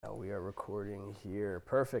We are recording here.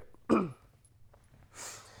 Perfect. All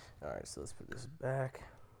right, so let's put this back.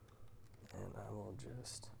 And I will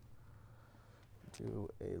just do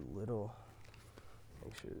a little,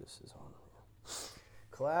 make sure this is on.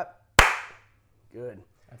 Clap. Good.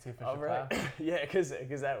 That's the official All right. clap. Yeah, because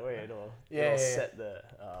that way it'll set the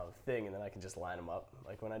thing, and then I can just line them up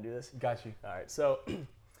like when I do this. Got you. All right, so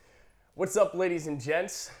what's up, ladies and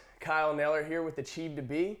gents? Kyle Naylor here with Achieve to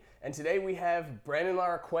Be, and today we have Brandon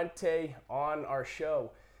Laracuente on our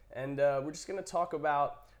show, and we're just going to talk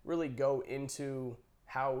about, really go into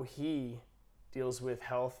how he deals with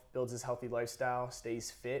health, builds his healthy lifestyle,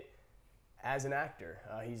 stays fit as an actor.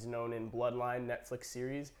 He's known in Bloodline Netflix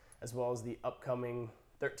series, as well as the upcoming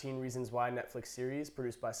 13 Reasons Why Netflix series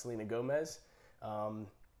produced by Selena Gomez.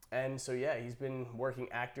 And so, yeah, he's been working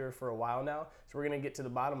actor for a while now. So we're going to get to the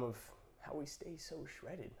bottom of how he stays so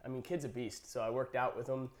shredded. I mean, kid's a beast. So I worked out with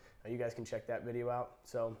him. You guys can check that video out.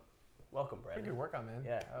 So welcome, Brandon. Pretty good workout, man.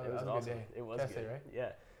 Yeah, it was awesome. a good day. It was Chest good. day, right? Yeah.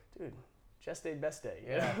 Dude, chest day, best day.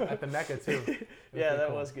 Yeah, at the Mecca, too. Yeah, that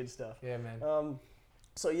cool. was good stuff. Yeah, man.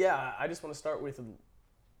 So, yeah, I just want to start with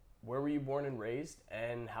where were you born and raised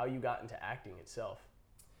and how you got into acting itself?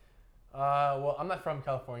 Well, I'm not from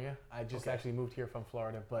California. I just actually moved here from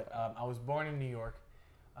Florida, but I was born in New York,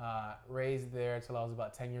 raised there until I was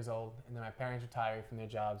about 10 years old, and then my parents retired from their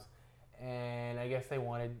jobs, and I guess they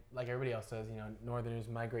wanted, like everybody else does, Northerners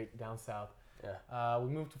migrate down south. Yeah. We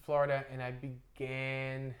moved to Florida, and I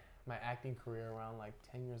began my acting career around like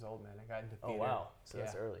 10 years old, man. I got into theater. Oh, wow. So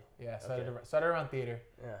that's early. Yeah, started around theater.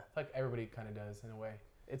 Yeah. Like everybody kind of does in a way.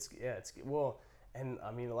 It's well, and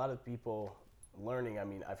I mean, a lot of people learning, I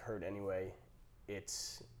mean, I've heard anyway, it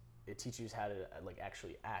teaches how to like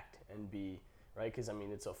actually act and be, right? Because I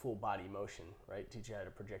mean, it's a full body motion, right? Teach you how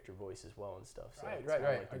to project your voice as well and stuff. So right.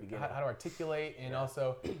 Like how to articulate, and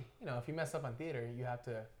also, if you mess up on theater, you have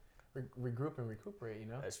to regroup and recuperate,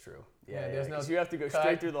 That's true. There's no. You have to go cut.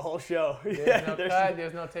 straight through the whole show. There's no cut.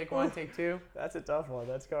 There's no take one, take two. That's a tough one.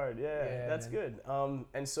 That's hard. Yeah, that's man. Good.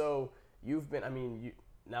 And so you've been. I mean,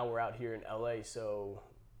 now we're out here in LA. So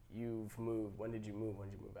you've moved. When did you move? When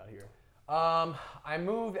did you move out here? I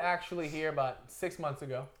moved actually here about 6 months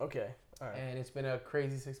ago. Okay. All right. And it's been a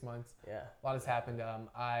crazy 6 months. Yeah. A lot has happened.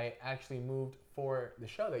 I actually moved for the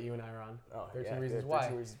show that you and I are on. Oh, 13 Reasons Why.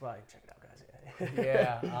 13 Reasons Why. Check it out, guys.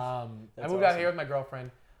 Yeah. I moved out here with my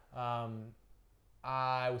girlfriend.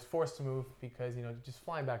 I was forced to move because, just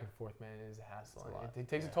flying back and forth, man, is a hassle. It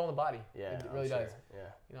takes a toll on the body. Yeah, it really does.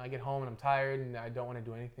 Yeah. I get home and I'm tired and I don't want to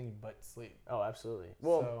do anything but sleep. Oh, absolutely.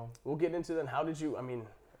 Well, we'll get into then. How did you, I mean,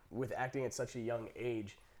 with acting at such a young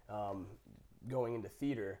age, going into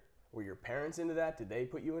theater, were your parents into that? Did they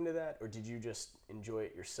put you into that? Or did you just enjoy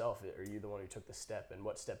it yourself? Are you the one who took the step? And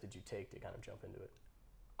what step did you take to kind of jump into it?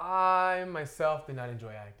 I myself did not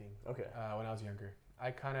enjoy acting. Okay. When I was younger.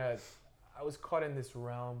 I was caught in this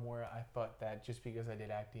realm where I thought that just because I did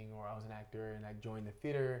acting or I was an actor and I joined the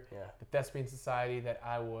theater, the Thespian Society, that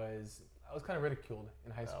I was kind of ridiculed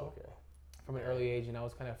in high school from an early age, and I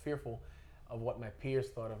was kind of fearful of what my peers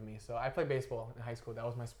thought of me. So I played baseball in high school. That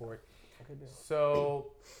was my sport.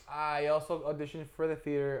 So I also auditioned for the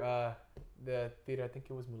theater. I think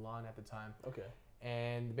it was Mulan at the time. Okay.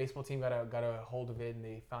 And the baseball team got a hold of it, and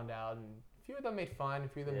they found out, and a few of them made fun, a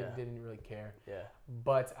few of them didn't really care. Yeah.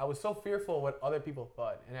 But I was so fearful of what other people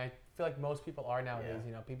thought, and I feel like most people are nowadays.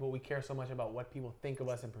 We care so much about what people think of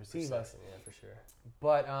us and perceive us. Yeah, for sure.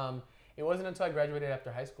 But it wasn't until I graduated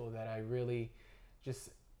after high school that I really just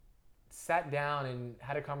sat down and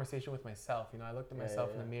had a conversation with myself. I looked at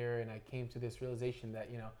myself in the mirror, and I came to this realization that,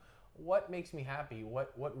 what makes me happy?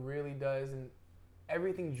 What really does? And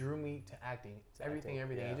everything drew me to acting. Everything. Yeah.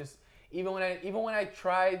 It just even when I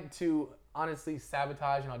tried to honestly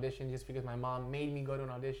sabotage an audition just because my mom made me go to an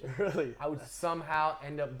audition, really, I would somehow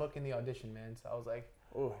end up booking the audition, man. So I was like,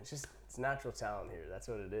 oh, it's natural talent here. That's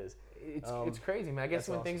what it is. It's crazy, man. I guess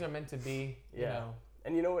when things are meant to be, you know.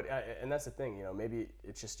 And you know what? And that's the thing. Maybe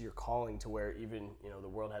it's just your calling to where even the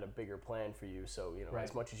world had a bigger plan for you. So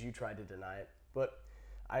as much as you tried to deny it, but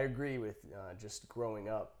I agree with just growing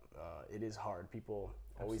up. It is hard. People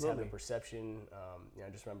always have the perception. I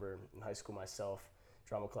just remember in high school myself,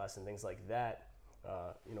 drama class and things like that.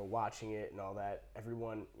 Watching it and all that.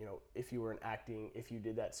 Everyone, if you were in acting, if you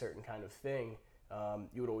did that certain kind of thing,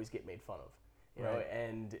 you would always get made fun of.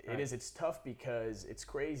 And it's tough because it's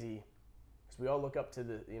crazy. Because we all look up to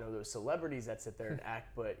those celebrities that sit there and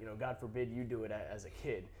act, but God forbid you do it as a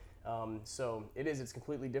kid. So it's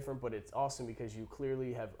completely different, but it's awesome because you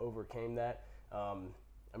clearly have overcame that.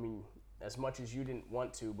 I mean, as much as you didn't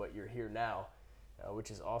want to, but you're here now,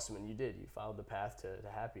 which is awesome, and you followed the path to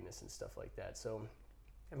happiness and stuff like that. So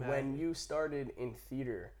When you started in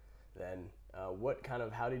theater, then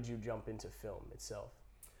how did you jump into film itself?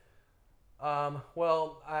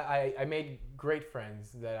 Well, I made great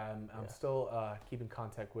friends that I'm still keeping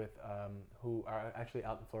contact with, who are actually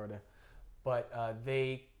out in Florida, but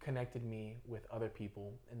they connected me with other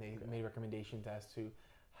people, and they made recommendations as to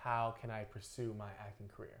how can I pursue my acting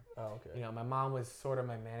career. Oh, okay. You know, my mom was sort of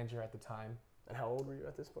my manager at the time. And how old were you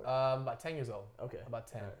at this point? About 10 years old. Okay. About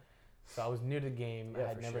 10. Right. So I was new to the game. Yeah, I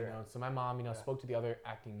had never known. So my mom, spoke to the other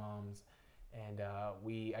acting moms, and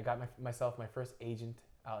I got myself my first agent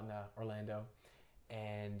out in Orlando,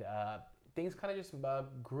 and things kind of just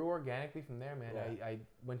grew organically from there, man. Yeah. I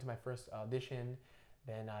went to my first audition,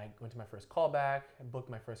 then I went to my first callback, booked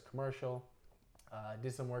my first commercial,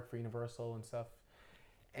 did some work for Universal and stuff.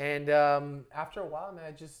 And after a while,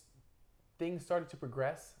 man, things started to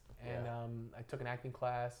progress. And I took an acting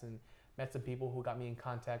class and met some people who got me in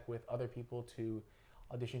contact with other people to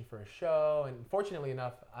audition for a show. And fortunately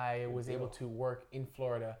enough, I was able to work in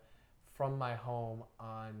Florida from my home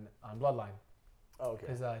on Bloodline. Oh, okay.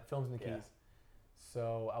 Because it films in the Keys.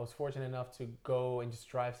 So I was fortunate enough to go and just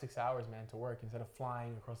drive 6 hours, man, to work instead of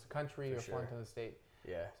flying across the country flying to the state.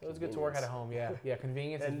 Yeah. So it was good to work at home. Yeah.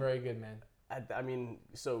 Convenience is very good, man. I mean,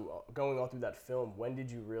 so going all through that film, when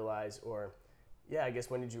did you realize,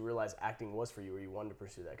 when did you realize acting was for you, or you wanted to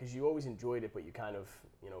pursue that? Because you always enjoyed it, but you kind of,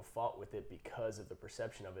 fought with it because of the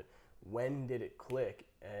perception of it. When did it click,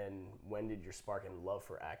 and when did your spark and love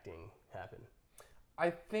for acting happen? I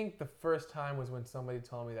think the first time was when somebody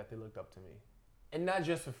told me that they looked up to me. And not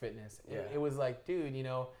just for fitness. It was like, dude,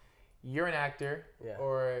 you're an actor. Yeah.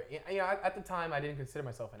 Or, at the time, I didn't consider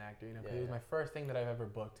myself an actor, because it was my first thing that I've ever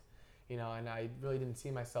booked, and I really didn't see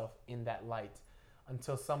myself in that light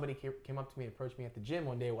until somebody came up to me and approached me at the gym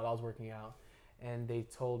one day while I was working out. And they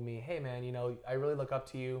told me, hey, man, I really look up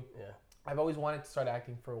to you. Yeah. I've always wanted to start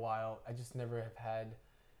acting for a while. I just never have had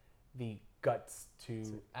the guts to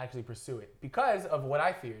actually pursue it because of what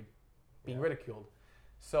I feared, being ridiculed.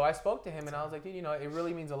 So I spoke to him and I was like, dude, it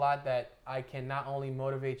really means a lot that I can not only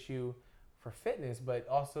motivate you for fitness, but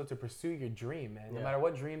also to pursue your dream, man. No matter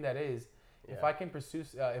what dream that is, if I can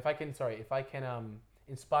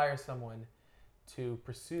inspire someone to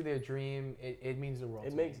pursue their dream, it means the world.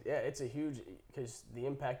 It's a huge, because the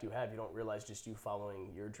impact you have, you don't realize just you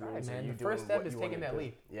following your dreams. Right, man. The first step is taking that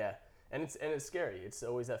leap. Yeah, and it's scary. It's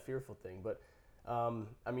always that fearful thing. But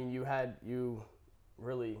you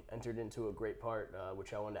really entered into a great part,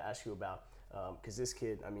 which I wanted to ask you about, because this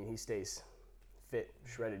kid, he stays fit,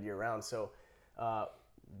 shredded year round. So,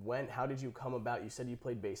 how did you come about? You said you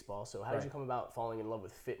played baseball. So how did you come about falling in love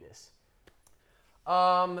with fitness?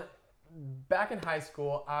 Back in high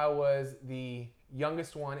school, I was the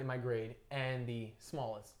youngest one in my grade and the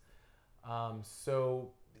smallest.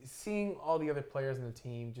 So seeing all the other players in the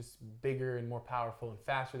team just bigger and more powerful and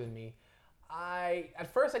faster than me,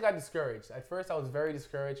 at first I got discouraged. At first I was very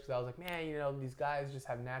discouraged because I was like, man, these guys just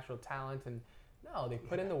have natural talent, and no, they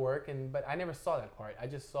put in the work, but I never saw that part. I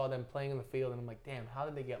just saw them playing in the field, and I'm like, damn, how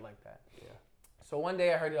did they get like that? Yeah. So one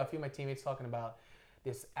day I heard a few of my teammates talking about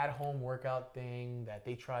this at-home workout thing that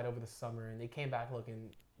they tried over the summer, and they came back looking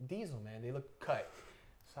diesel, man. They looked cut.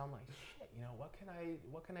 So I'm like, shit, what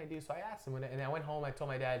can I do? So I asked him, and I went home. I told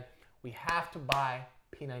my dad, we have to buy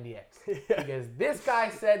P90X because this guy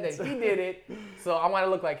said that he did it, so I want to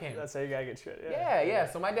look like him. That's how you gotta get shredded.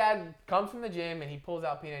 Yeah. So my dad comes from the gym and he pulls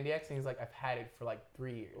out P90X and he's like, I've had it for like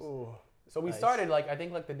 3 years. Ooh, so we started I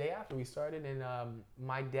think the day after we started, and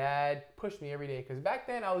my dad pushed me every day because back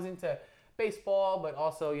then I was into baseball, but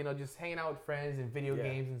also just hanging out with friends and video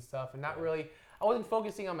games and stuff, and not really. I wasn't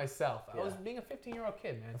focusing on myself. I was being a 15-year-old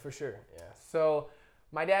kid, man. For sure. Yeah. So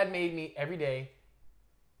my dad made me every day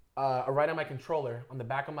write on my controller, on the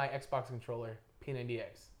back of my Xbox controller,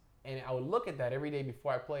 P90X. And I would look at that every day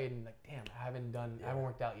before I played and like, damn, I haven't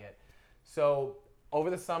worked out yet. So over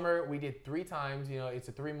the summer, we did 3 times. It's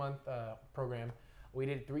a 3-month program. We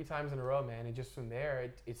did it 3 times in a row, man. And just from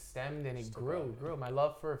there, it stemmed and it grew. My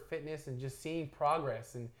love for fitness and just seeing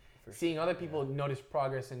progress and seeing other people notice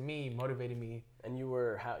progress in me motivated me. And you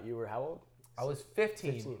were how old? I was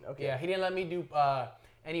 15. 15, okay. Yeah, he didn't let me do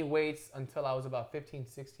any weights until I was about 15,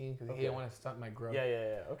 16 because he didn't want to stunt my growth.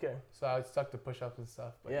 Yeah. Okay. So I was stuck to push-ups and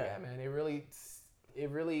stuff. But yeah, man, it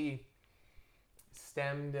really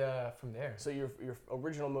stemmed from there. So your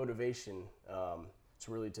original motivation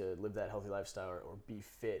to really to live that healthy lifestyle or be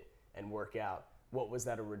fit and work out, what was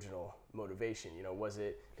that original motivation? Was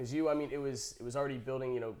it because it was already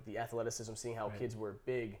building the athleticism, seeing how kids were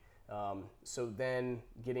big. So then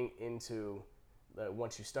getting into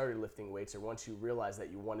once you started lifting weights, or once you realized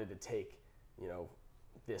that you wanted to take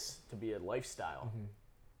this to be a lifestyle,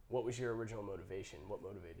 what was your original motivation? What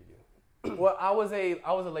motivated you? Well, I was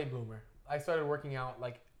a late bloomer. I started working out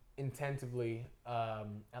like intensively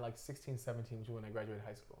at like 16, 17, which is when I graduated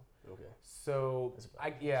high school. Okay. So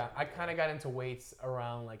I kind of got into weights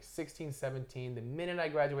around like 16, 17. The minute I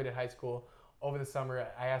graduated high school, over the summer,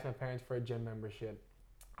 I asked my parents for a gym membership.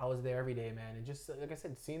 I was there every day, man, and just like I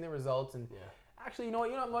said, seeing the results. And actually, you know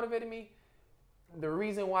what motivated me? The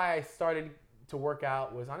reason why I started to work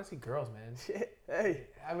out was honestly girls, man. Hey,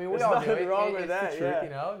 I mean, we all do it. Wrong with that. The truth, you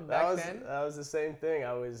know. Back then, that was the same thing.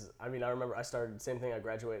 I remember I started the same thing. I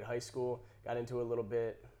graduated high school, got into it a little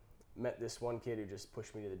bit, met this one kid who just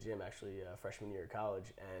pushed me to the gym. Actually, freshman year of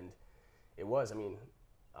college, and it was. I mean,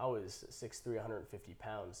 I was 6'3", 150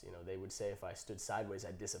 pounds. You know, they would say if I stood sideways,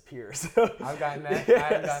 I'd disappear. So, I've gotten that.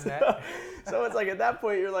 I've gotten that. So it's like at that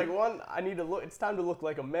point, you're like, one, I need to look. It's time to look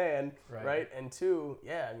like a man, right? And two,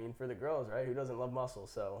 I mean, for the girls, right? Who doesn't love muscle?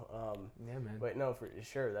 So, yeah, man. But no, for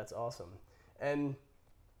sure, that's awesome. And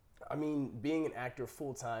I mean, being an actor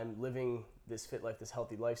full time, living this fit life, this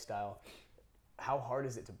healthy lifestyle, how hard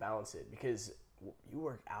is it to balance it? Because you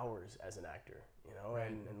work hours as an actor. You know, right.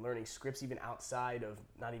 and learning scripts even outside of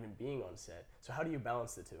not even being on set. So how do you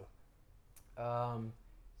balance the two?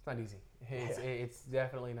 It's not easy. It's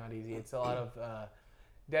definitely not easy. It's a lot of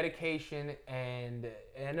dedication, and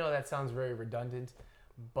I know that sounds very redundant,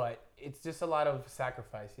 but it's just a lot of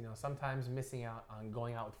sacrifice. You know, sometimes missing out on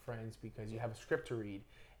going out with friends because you have a script to read,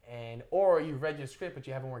 or you've read your script but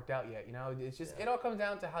you haven't worked out yet. You know, it's just it all comes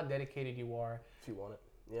down to how dedicated you are. If you want it.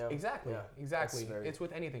 Yeah. Exactly. It's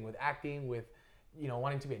with anything, with acting, with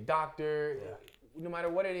wanting to be a doctor. No matter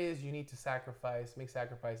what it is, you need to make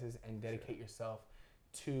sacrifices, and dedicate yourself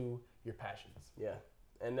to your passions. Yeah,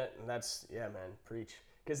 and that's man, preach.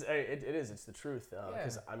 Because it's the truth.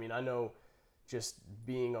 Because I mean, I know, just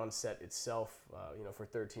being on set itself, for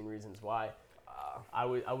 13 Reasons Why, I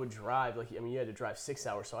would drive. Like, I mean, you had to drive 6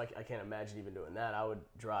 hours, so I can't imagine even doing that. I would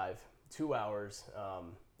drive 2 hours.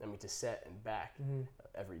 To set and back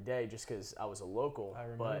every day, just because I was a local,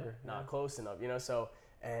 but not close enough, So,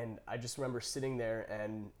 and I just remember sitting there,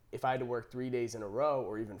 and if I had to work 3 days in a row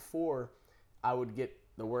or even 4, I would get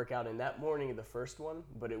the workout in that morning of the first one,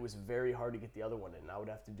 but it was very hard to get the other one in. I would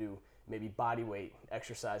have to do maybe body weight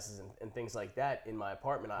exercises and things like that in my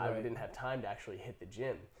apartment. I didn't have time to actually hit the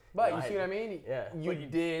gym. But you see what I mean? Yeah. You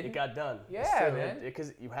did. It got done. Yeah, man.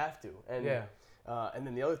 Because you have to. And and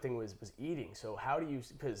then the other thing was eating. So how do you,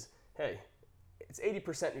 because, hey, it's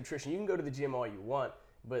 80% nutrition. You can go to the gym all you want,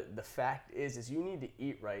 but the fact is you need to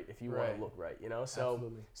eat right if you want to look right, So,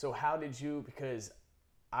 absolutely. So how did you, because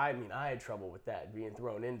I had trouble with that, being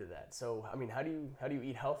thrown into that. So, I mean, how do you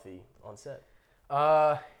eat healthy on set?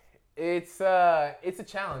 It's a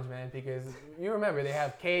challenge, man, because you remember they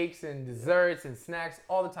have cakes and desserts and snacks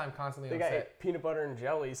all the time, constantly on set. They got peanut butter and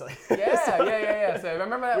jellies, like yeah. So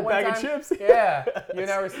remember that one bag time? Of chips. Yeah, you and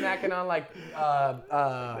I were snacking on like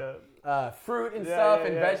fruit and stuff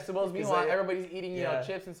and vegetables. Meanwhile, everybody's eating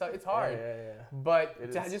chips and stuff. It's hard. But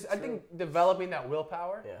I think developing that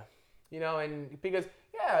willpower. Yeah. And because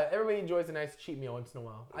everybody enjoys a nice cheat meal once in a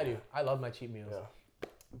while. I do. I love my cheat meals. Yeah.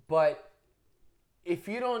 But if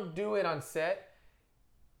you don't do it on set,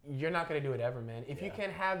 you're not gonna do it ever, man. If you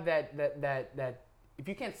can't have that, if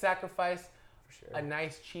you can't sacrifice a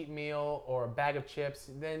nice cheat meal or a bag of chips,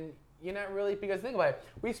 then you're not really. Because think about it,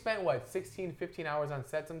 we spent 16, 15 hours on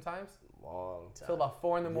set sometimes. Long time. Till about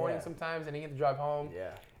 4 a.m. sometimes, and then you have to drive home.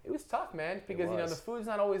 Yeah. It was tough, man, because the food's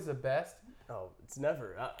not always the best. Oh, it's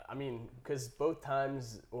never. I mean, because both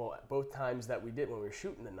times that we did when we were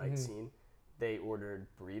shooting the night scene, they ordered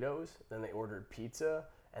burritos, then they ordered pizza,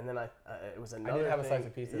 and then it was another. I did have a slice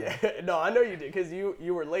of pizza. Yeah, no, I know you did, because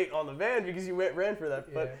you were late on the van because you ran for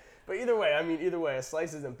that. But either way, a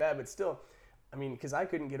slice isn't bad, but still, I mean, because I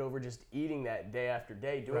couldn't get over just eating that day after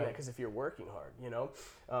day doing that, because if you're working hard,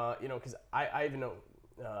 because I even know.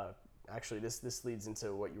 Actually, this leads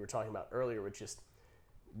into what you were talking about earlier, with just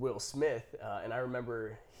Will Smith, and I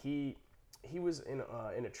remember he was in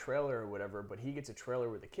a trailer or whatever, but he gets a trailer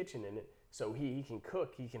with a kitchen in it. So he can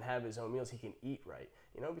cook, he can have his own meals, he can eat right,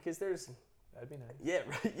 because there's... That'd be nice. Yeah,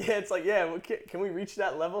 right. Yeah, it's like, can we reach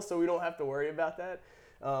that level so we don't have to worry about that?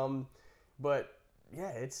 But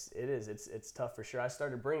yeah, it's tough for sure. I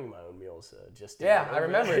started bringing my own meals just to I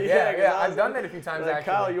remember. Yeah. I've done that a few times, like,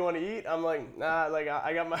 actually. Kyle, you want to eat? I'm like, nah, like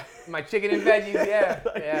I got my chicken and veggies,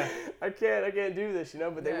 I can't do this,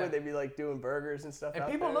 But they'd be like doing burgers and stuff. And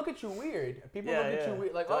out people there. look at you weird. People look at you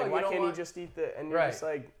weird, like, why you can't you just eat the? And you're just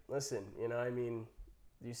like, listen, I mean,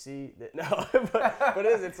 you see that? No, but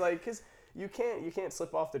it's like, because you can't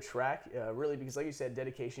slip off the track, really, because like you said,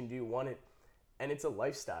 dedication. Do you want it? And it's a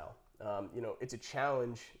lifestyle. It's a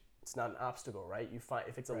challenge it's not an obstacle, right? You find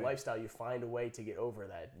if it's a Right. lifestyle, you find a way to get over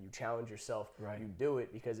that. You challenge yourself. Right. You do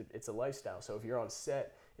it because it's a lifestyle. So if you're on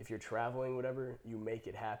set, if you're traveling, whatever, you make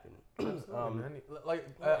it happen. Absolutely, man. Like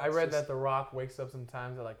yeah, I it's read just- that The Rock wakes up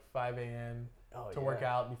sometimes at like 5 a.m. to work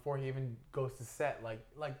out before he even goes to set.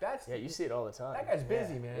 Like that's Yeah, you see it all the time. that guy's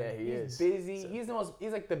busy, Yeah. man. Yeah, He's is. busy. So-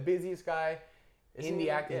 He's like the busiest guy in the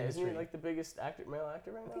acting industry. Isn't he like the biggest male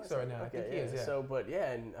actor right now? I think so right now. I think he is, yeah. So, but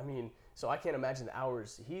yeah, and I mean, so I can't imagine the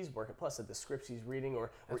hours he's working, plus the scripts he's reading,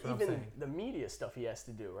 or That's what I'm even saying. the media stuff he has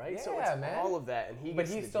to do, right? So Yeah, it's man. all of that, and he But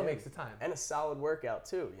gets he to the still gym. makes the time. And a solid workout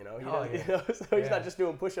too, you know. He Oh, does, yeah. you know, so he's Yeah. not just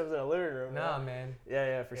doing push-ups in a living room. Nah, right? man.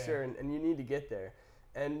 Yeah, for Yeah. sure, and you need to get there,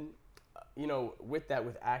 and you know, with that,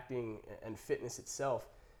 with acting and fitness itself,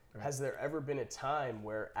 Right. has there ever been a time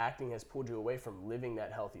where acting has pulled you away from living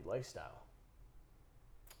that healthy lifestyle?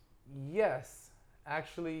 Yes,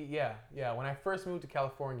 actually, yeah. When I first moved to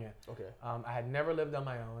California, Okay. I had never lived on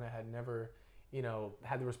my own. I had never,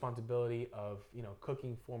 had the responsibility of,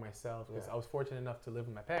 cooking for myself because Yeah. I was fortunate enough to live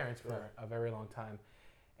with my parents for Yeah. a very long time.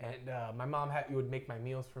 And my mom would make my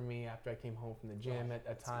meals for me after I came home from the gym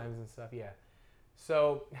at times and stuff. Yeah.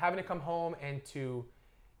 So having to come home and to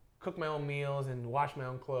cook my own meals and wash my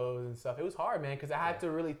own clothes and stuff, it was hard, man, because I had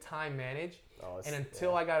to really time manage. And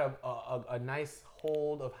until I got a nice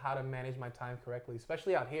hold of how to manage my time correctly,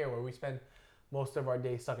 especially out here where we spend most of our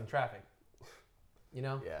day stuck in traffic,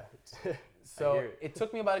 Yeah. So it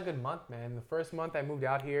took me about a good month, man. The first month I moved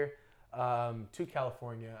out here to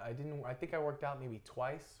California, I think I worked out maybe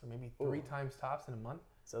twice or maybe three times tops in a month.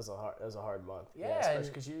 So that was a hard month. Yeah, especially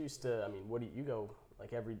because you used to. I mean, what do you go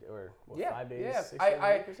like every or what, Yeah, 5 days, yeah. 6 days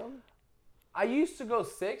a week or something? I used to go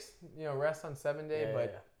 6, rest on 7 day, Yeah,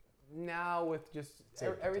 but now with just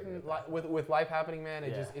Same everything particular with life happening, man,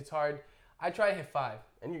 it's hard. I try to hit 5.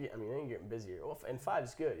 And then you're getting busier. Well, and 5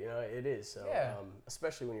 is good, it is. So, Yeah.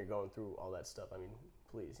 Especially when you're going through all that stuff. I mean,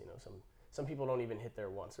 please, some people don't even hit there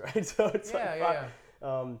once, right? So it's like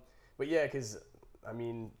 5. But yeah, because I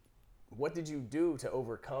mean, what did you do to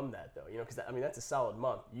overcome that though? Because that's a solid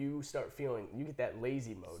month. You start feeling, you get that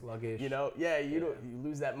lazy mode. Sluggish. Don't, you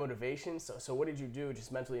lose that motivation. So what did you do,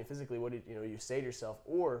 just mentally and physically? What did you say to yourself,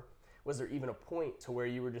 or was there even a point to where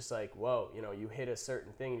you were just like, whoa, you hit a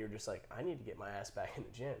certain thing and you're just like, I need to get my ass back in the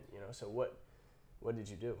gym, So what did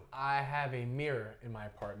you do? I have a mirror in my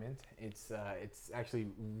apartment. It's actually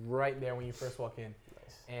right there when you first walk in.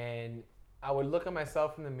 Nice. And I would look at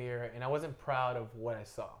myself in the mirror, and I wasn't proud of what I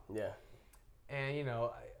saw. Yeah. And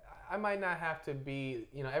I might not have to be.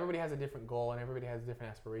 Everybody has a different goal, and everybody has different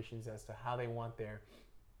aspirations as to how they want their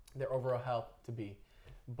overall health to be.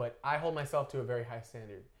 But I hold myself to a very high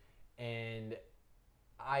standard, and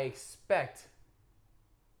I expect.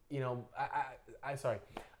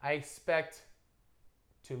 I expect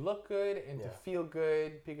to look good and to feel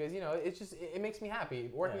good because it makes me happy.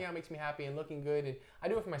 Working out makes me happy, and looking good, and I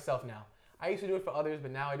do it for myself now. I used to do it for others, but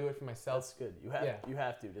now I do it for myself. That's good. You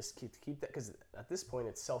have to just keep that, because at this point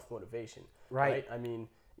it's self-motivation. Right. I mean,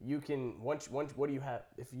 you can once what do you have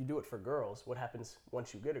if you do it for girls? What happens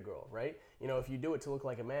once you get a girl, right? If you do it to look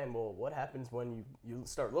like a man, well, what happens when you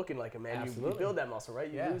start looking like a man? You build that muscle,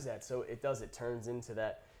 right? You lose that. So it turns into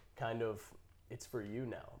that kind of, it's for you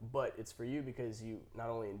now. But it's for you because you not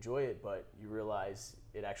only enjoy it, but you realize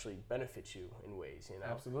it actually benefits you in ways,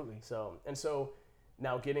 Absolutely. So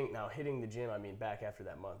now hitting the gym, I mean, back after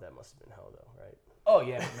that month, that must have been hell though, right? Oh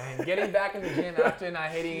yeah, man. Getting back in the gym after not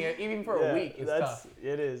hitting it, even for a week, is tough.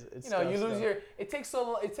 It is. It's you lose it takes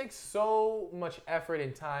so much effort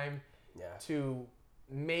and time to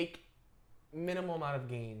make minimal amount of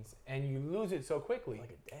gains, and you lose it so quickly.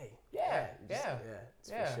 Like a day. Yeah.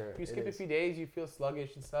 For sure. If you skip a few days, you feel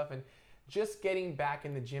sluggish and stuff, and just getting back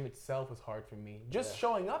in the gym itself was hard for me. Just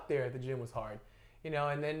showing up there at the gym was hard,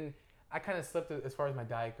 and then I kind of slipped as far as my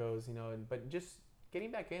diet goes, but just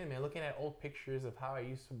getting back in, man, looking at old pictures of how I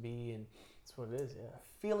used to be, and that's what it is,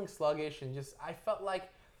 feeling sluggish, and just I felt like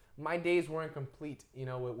my days weren't complete,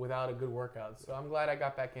 without a good workout. So I'm glad I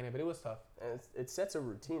got back in it, but it was tough. And it sets a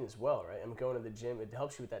routine as well, right? I'm going to the gym. It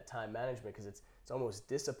helps you with that time management because it's almost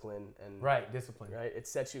discipline and discipline. Right, it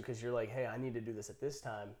sets you because you're like, hey, I need to do this at this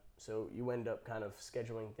time. So you end up kind of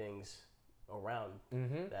scheduling things around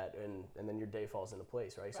that, and then your day falls into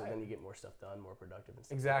place, right? So then you get more stuff done, more productive and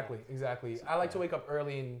stuff. Exactly. So, I like to wake up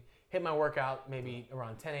early and hit my workout maybe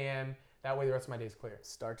around 10 a.m. That way the rest of my day is clear.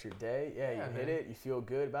 Start your day. You hit it. You feel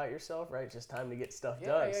good about yourself, right? It's just time to get stuff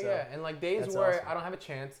done. Yeah. And like days where I don't have a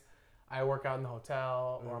chance, I work out in the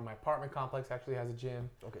hotel or my apartment complex actually has a gym.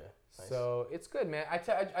 Okay. Nice. So it's good, man.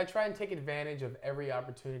 I try and take advantage of every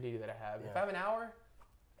opportunity that I have. If I have an hour,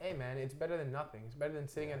 hey, man, it's better than nothing. It's better than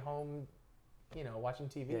sitting at home watching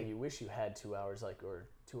TV. Yeah, you wish you had 2 hours, or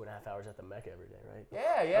 2.5 hours at the Mecca every day, right?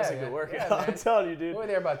 Yeah. That's a good workout. I'm telling you, dude. We were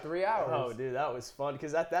there about 3 hours. Oh, dude, that was fun.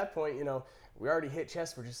 Because at that point, we already hit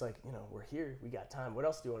chest. We're just like, we're here. We got time. What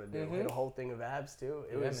else do you want to do? Hit a whole thing of abs too.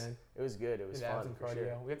 It was good. It was fun. Abs and cardio.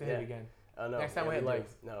 Sure. We have to hit it again. Oh, no. Next time we hit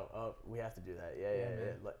legs. No, we have to do that.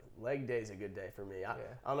 Yeah. Leg day is a good day for me. I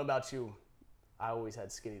don't know about you. I always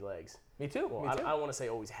had skinny legs. Me too. Well, I don't want to say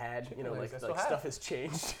always had. Stuff has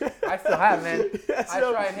changed. I still have, man. I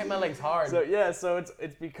try and hit my legs hard. So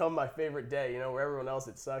it's become my favorite day. Where everyone else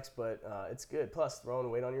it sucks, but it's good. Plus throwing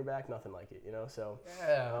weight on your back, nothing like it. So.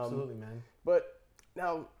 Yeah, absolutely, man. But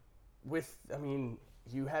now,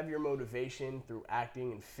 you have your motivation through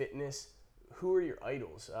acting and fitness. Who are your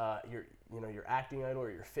idols? Your acting idol or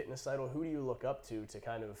your fitness idol. Who do you look up to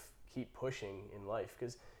kind of keep pushing in life?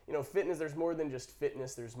 Because fitness, there's more than just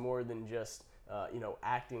fitness. There's more than just,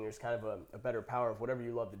 acting. There's kind of a better power of whatever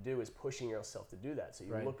you love to do is pushing yourself to do that. So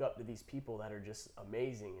you look up to these people that are just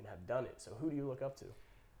amazing and have done it. So who do you look up to?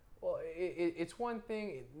 Well, it's one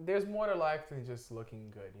thing. There's more to life than just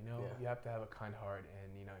looking good. You have to have a kind heart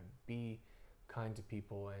and, be kind to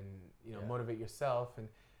people and, motivate yourself. And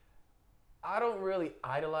I don't really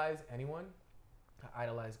idolize anyone. I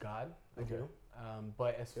idolize God. I do.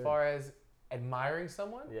 But as far as admiring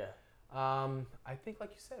someone, I think,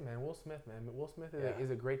 like you said, man, Will Smith, man. Will Smith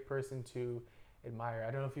is a great person to admire.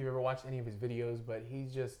 I don't know if you've ever watched any of his videos, but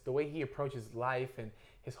he's just, the way he approaches life and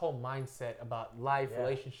his whole mindset about life,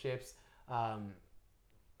 relationships,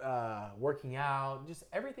 working out, just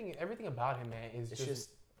everything about him, man, is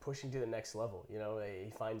just pushing to the next level.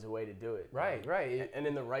 He finds a way to do it. Right. And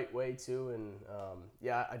in the right way too.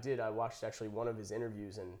 And I watched actually one of his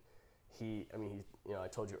interviews, and I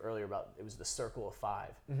told you earlier about, it was the circle of 5,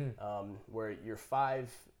 where your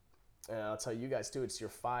 5, and I'll tell you guys too, it's your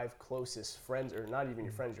 5 closest friends, or not even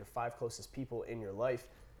your friends, your 5 closest people in your life.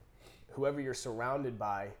 Whoever you're surrounded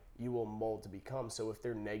by, you will mold to become. So if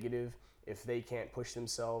they're negative, if they can't push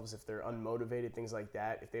themselves, if they're unmotivated, things like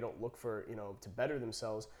that, if they don't look for, to better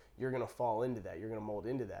themselves, you're going to fall into that. You're going to mold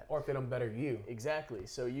into that. Or if they don't better you. Exactly.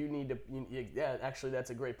 So you need to, actually that's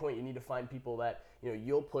a great point. You need to find people that,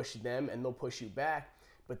 you'll push them and they'll push you back.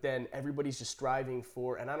 But then everybody's just striving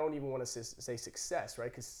for, and I don't even want to say success,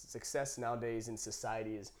 right? Because success nowadays in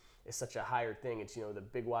society is such a higher thing. It's, the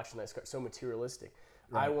big watch and nice car, so materialistic.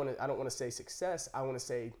 Right. I don't want to say success. I want to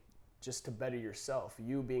say just to better yourself,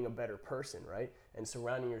 you being a better person, right? And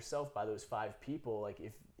surrounding yourself by those 5 people. Like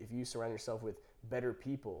if you surround yourself with better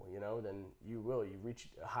people, then you reach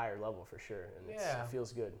a higher level for sure. And it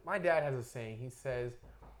feels good. My dad has a saying. He says,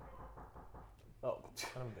 "Oh,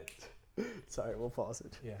 son of a bitch." Sorry, we'll pause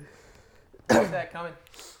it. Yeah. What's that coming?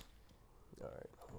 All right.